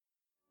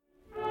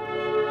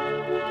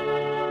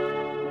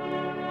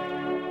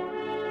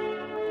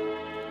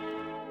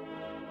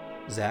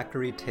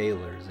Zachary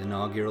Taylor's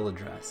inaugural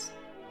address,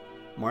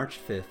 March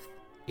 5th,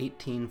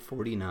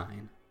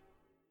 1849.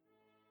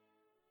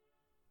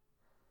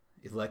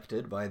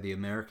 Elected by the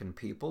American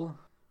people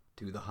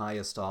to the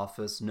highest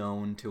office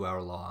known to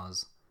our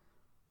laws,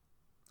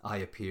 I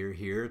appear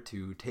here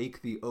to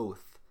take the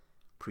oath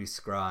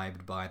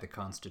prescribed by the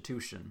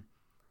Constitution,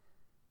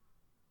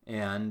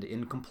 and,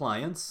 in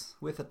compliance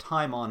with a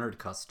time-honored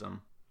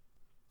custom,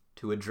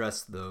 to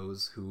address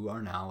those who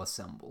are now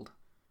assembled.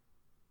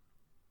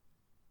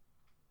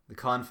 The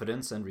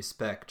confidence and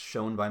respect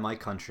shown by my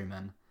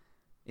countrymen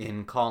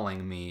in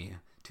calling me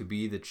to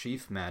be the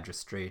chief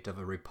magistrate of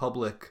a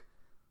republic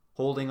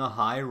holding a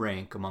high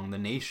rank among the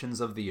nations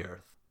of the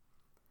earth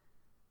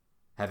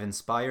have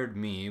inspired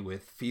me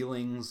with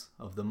feelings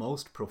of the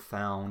most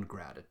profound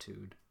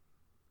gratitude.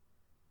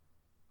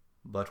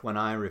 But when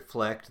I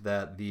reflect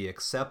that the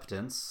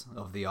acceptance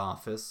of the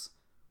office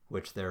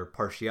which their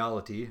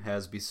partiality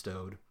has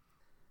bestowed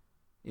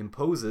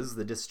imposes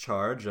the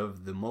discharge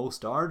of the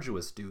most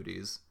arduous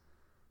duties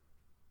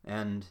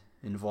and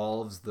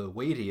involves the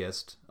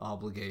weightiest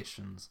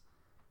obligations,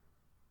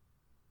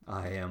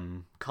 I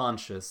am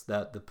conscious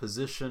that the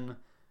position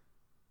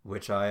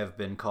which I have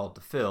been called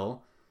to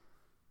fill,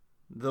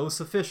 though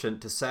sufficient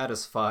to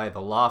satisfy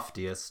the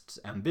loftiest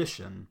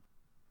ambition,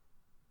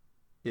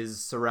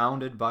 is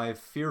surrounded by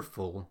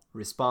fearful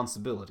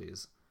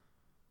responsibilities.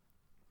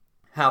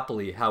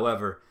 Happily,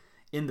 however,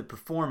 in the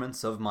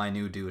performance of my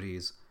new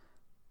duties,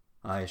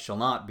 I shall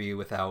not be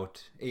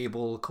without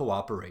able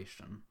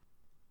cooperation.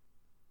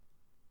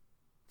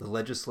 The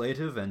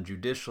legislative and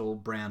judicial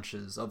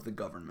branches of the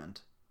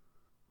government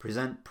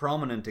present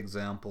prominent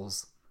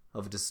examples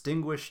of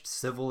distinguished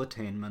civil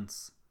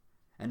attainments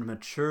and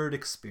matured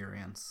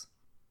experience,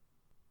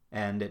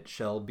 and it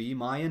shall be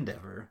my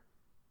endeavor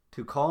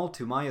to call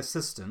to my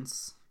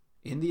assistance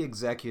in the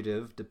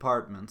executive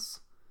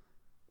departments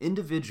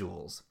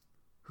individuals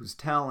whose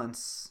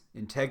talents,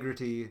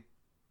 integrity,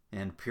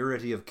 and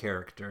purity of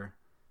character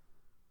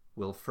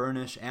will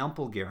furnish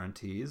ample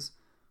guarantees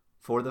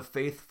for the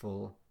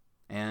faithful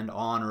and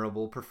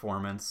honorable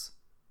performance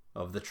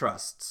of the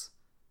trusts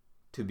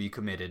to be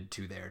committed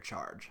to their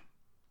charge.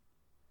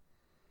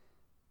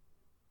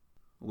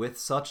 With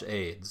such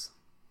aids,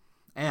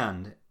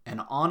 and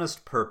an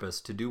honest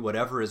purpose to do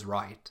whatever is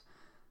right,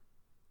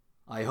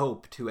 I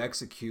hope to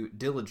execute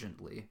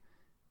diligently,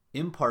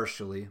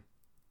 impartially,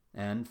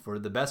 and for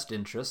the best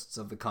interests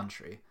of the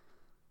country,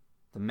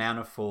 the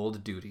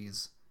manifold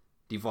duties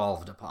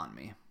devolved upon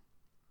me.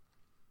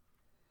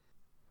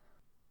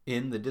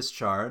 In the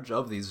discharge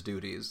of these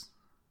duties,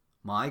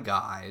 my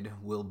guide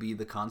will be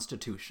the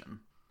Constitution,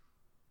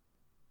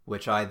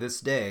 which I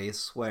this day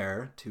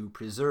swear to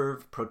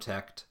preserve,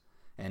 protect,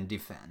 and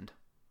defend.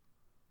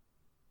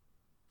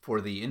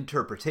 For the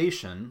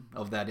interpretation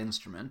of that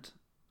instrument,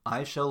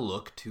 I shall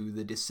look to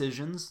the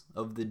decisions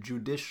of the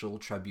judicial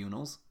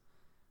tribunals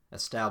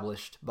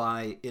established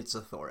by its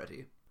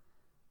authority,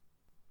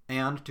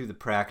 and to the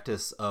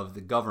practice of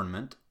the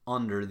government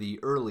under the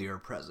earlier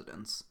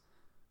presidents,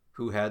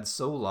 who had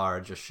so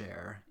large a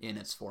share in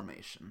its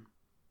formation.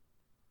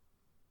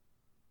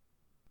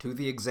 To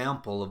the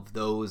example of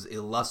those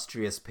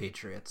illustrious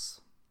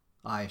patriots,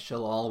 I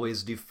shall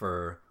always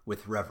defer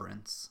with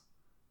reverence,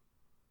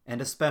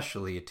 and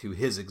especially to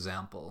his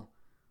example,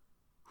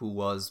 who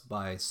was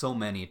by so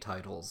many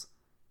titles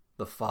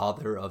the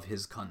father of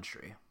his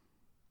country.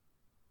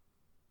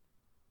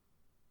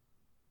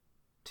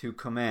 To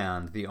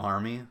command the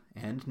Army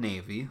and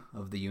Navy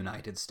of the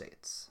United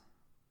States.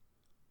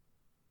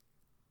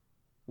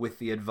 With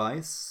the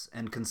advice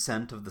and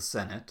consent of the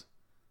Senate,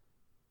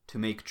 to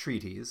make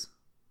treaties,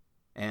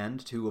 and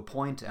to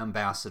appoint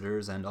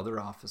ambassadors and other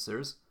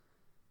officers,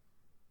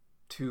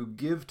 to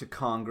give to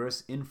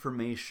Congress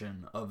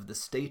information of the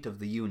state of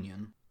the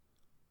Union,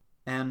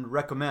 and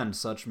recommend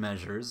such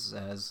measures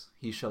as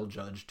he shall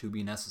judge to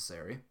be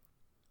necessary,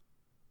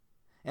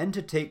 and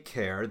to take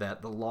care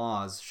that the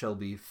laws shall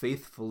be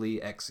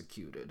faithfully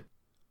executed.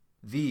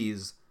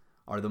 These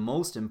are the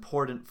most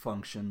important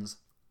functions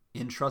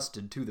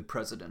entrusted to the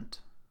President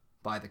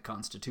by the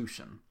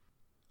Constitution,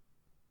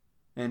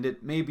 and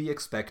it may be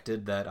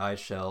expected that I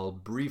shall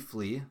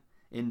briefly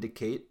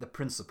indicate the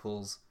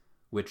principles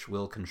which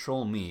will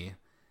control me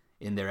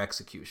in their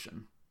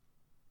execution.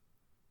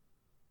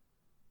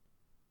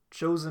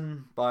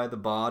 Chosen by the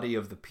body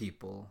of the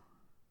people,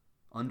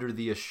 under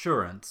the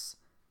assurance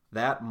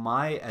that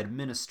my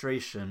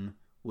administration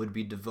would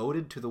be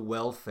devoted to the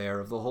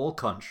welfare of the whole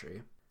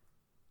country,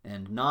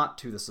 and not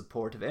to the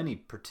support of any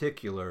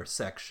particular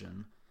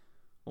section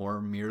or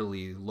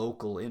merely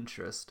local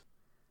interest,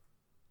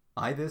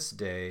 I this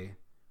day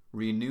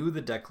renew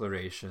the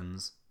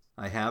declarations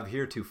I have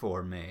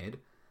heretofore made,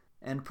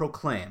 and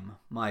proclaim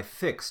my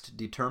fixed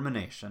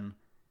determination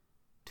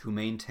to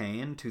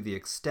maintain to the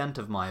extent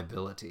of my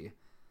ability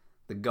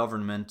the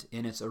government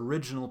in its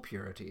original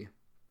purity,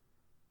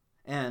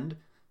 and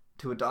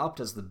to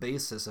adopt as the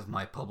basis of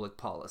my public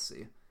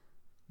policy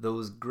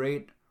those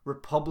great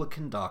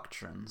republican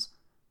doctrines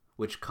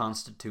which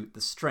constitute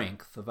the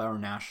strength of our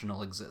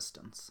national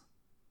existence.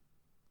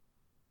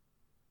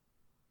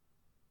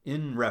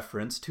 in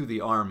reference to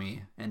the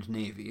Army and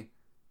Navy,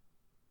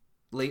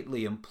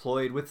 lately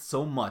employed with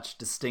so much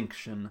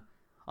distinction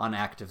on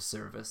active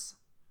service.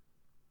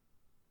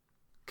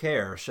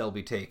 Care shall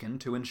be taken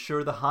to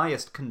ensure the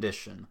highest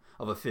condition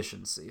of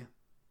efficiency,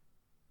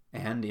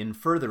 and in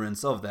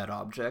furtherance of that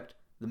object,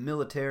 the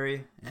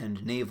military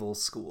and naval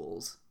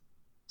schools,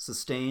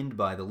 sustained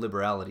by the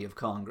liberality of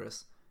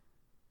Congress,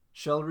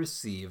 shall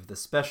receive the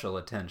special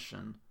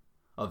attention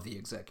of the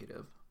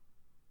executive.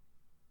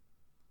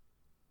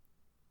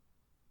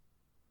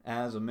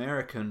 As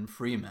American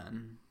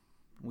freemen,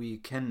 we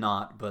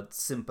cannot but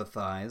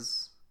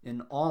sympathize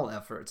in all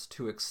efforts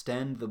to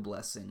extend the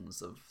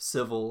blessings of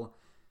civil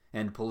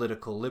and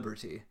political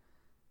liberty,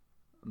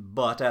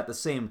 but at the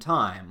same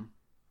time,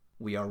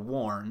 we are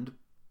warned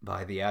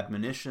by the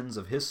admonitions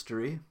of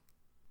history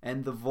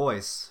and the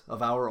voice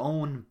of our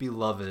own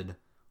beloved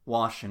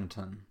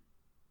Washington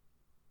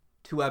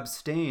to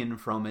abstain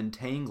from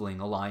entangling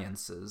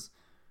alliances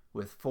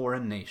with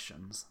foreign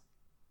nations.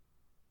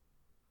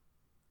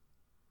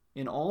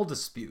 In all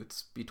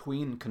disputes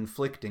between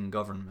conflicting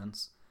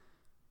governments,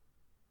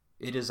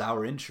 it is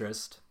our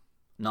interest,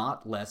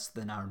 not less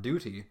than our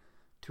duty,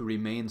 to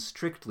remain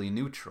strictly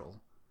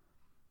neutral,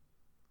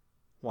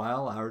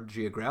 while our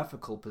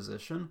geographical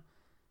position,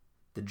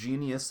 the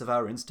genius of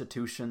our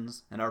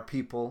institutions and our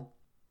people,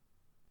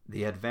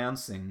 the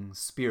advancing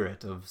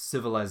spirit of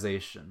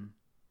civilization,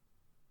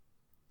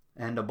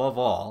 and above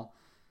all,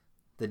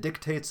 the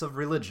dictates of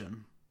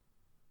religion,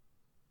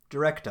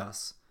 direct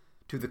us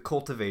to the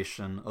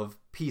cultivation of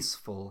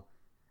peaceful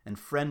and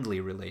friendly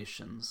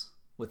relations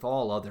with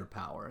all other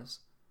powers.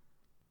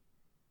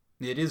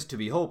 It is to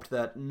be hoped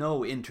that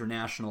no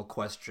international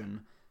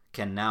question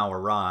can now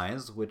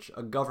arise which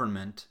a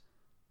government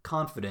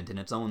confident in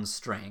its own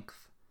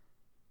strength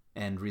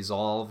and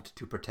resolved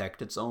to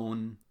protect its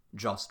own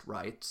just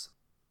rights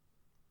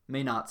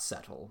may not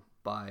settle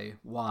by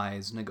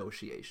wise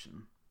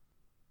negotiation.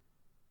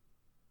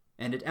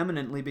 And it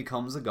eminently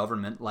becomes a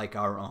government like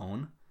our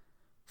own,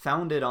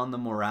 founded on the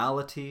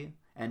morality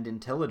and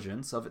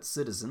intelligence of its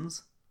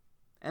citizens,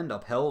 and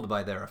upheld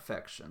by their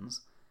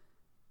affections,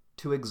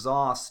 to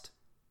exhaust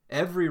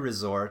every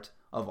resort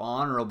of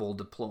honorable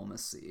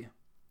diplomacy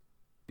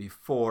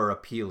before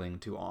appealing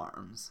to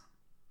arms.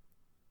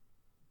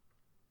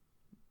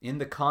 In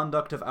the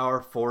conduct of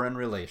our foreign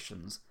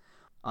relations,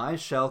 I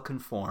shall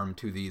conform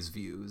to these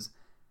views,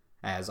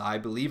 as I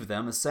believe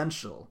them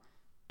essential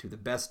to the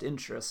best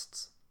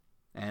interests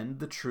and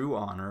the true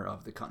honor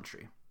of the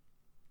country.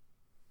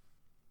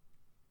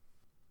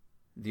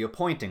 The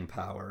appointing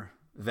power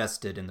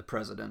vested in the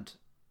President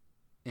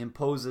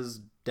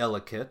imposes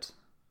delicate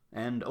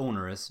and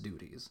onerous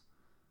duties.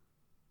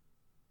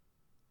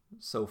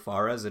 So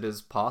far as it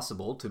is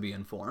possible to be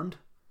informed,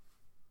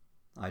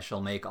 I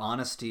shall make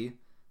honesty,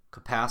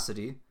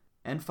 capacity,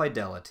 and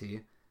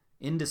fidelity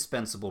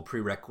indispensable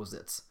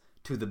prerequisites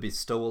to the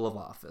bestowal of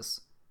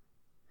office,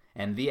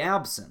 and the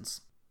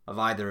absence of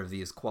either of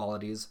these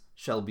qualities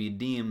shall be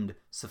deemed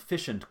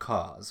sufficient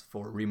cause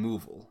for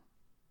removal.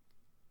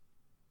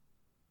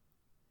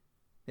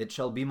 It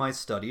shall be my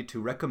study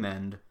to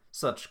recommend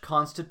such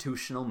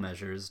constitutional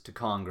measures to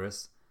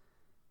Congress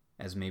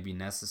as may be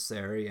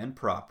necessary and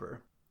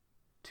proper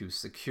to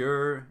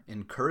secure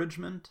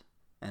encouragement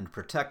and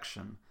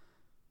protection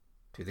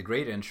to the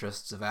great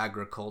interests of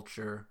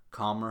agriculture,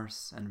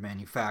 commerce, and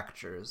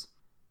manufactures,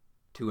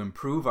 to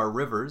improve our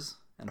rivers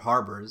and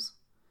harbors,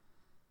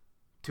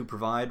 to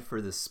provide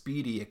for the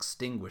speedy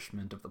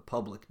extinguishment of the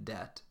public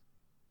debt,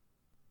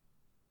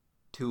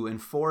 to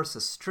enforce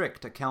a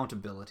strict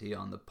accountability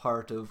on the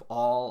part of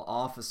all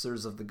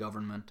officers of the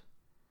government,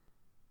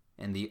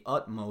 and the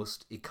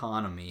utmost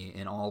economy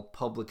in all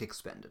public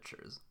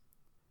expenditures.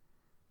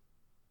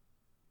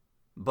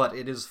 But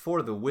it is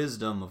for the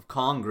wisdom of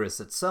Congress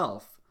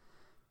itself,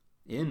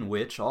 in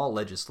which all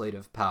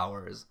legislative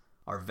powers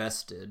are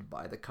vested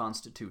by the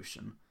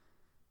Constitution,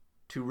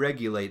 to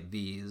regulate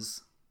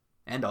these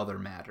and other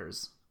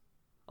matters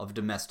of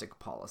domestic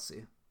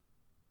policy.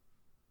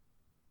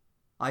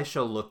 I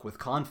shall look with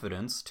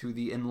confidence to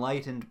the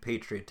enlightened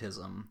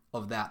patriotism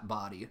of that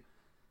body,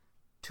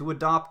 to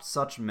adopt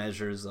such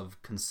measures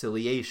of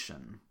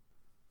conciliation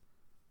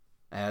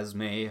as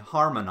may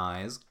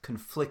harmonize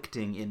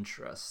conflicting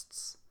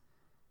interests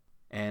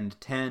and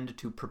tend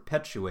to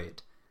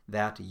perpetuate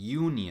that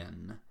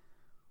union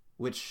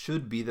which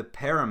should be the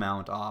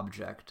paramount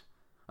object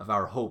of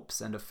our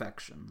hopes and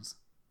affections.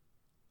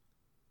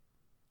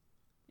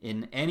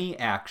 In any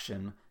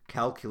action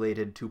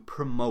calculated to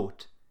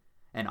promote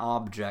an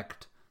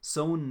object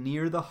so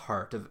near the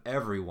heart of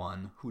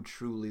everyone who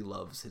truly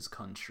loves his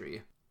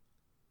country,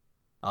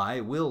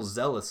 I will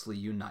zealously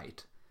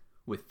unite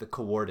with the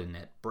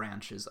coordinate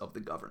branches of the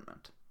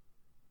government.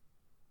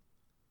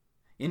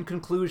 In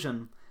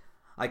conclusion,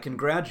 I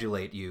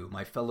congratulate you,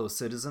 my fellow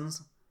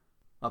citizens,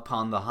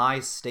 upon the high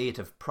state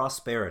of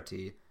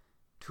prosperity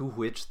to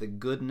which the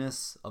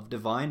goodness of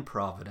divine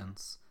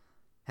providence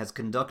has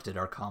conducted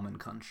our common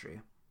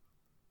country.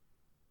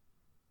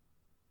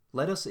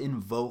 Let us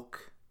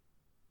invoke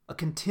a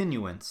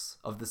continuance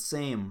of the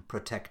same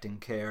protecting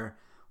care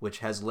which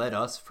has led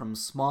us from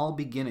small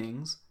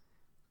beginnings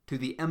to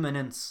the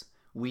eminence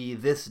we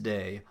this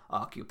day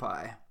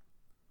occupy.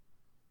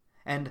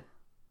 And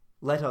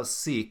let us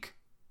seek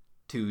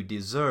to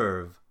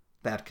deserve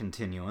that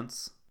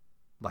continuance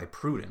by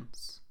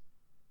prudence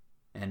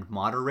and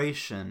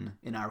moderation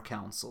in our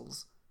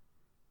counsels,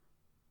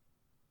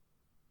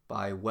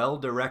 by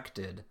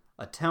well-directed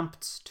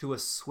attempts to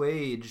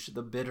assuage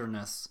the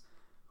bitterness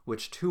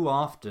which too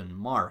often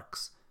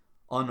marks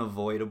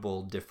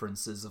unavoidable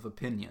differences of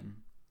opinion,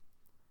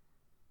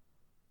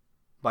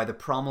 by the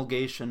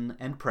promulgation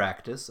and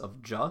practice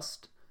of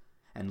just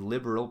and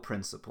liberal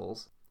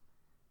principles,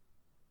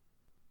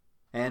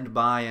 and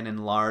by an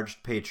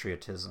enlarged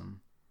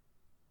patriotism,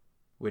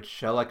 which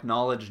shall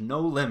acknowledge no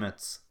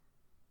limits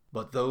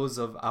but those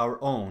of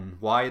our own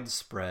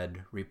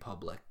widespread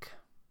republic.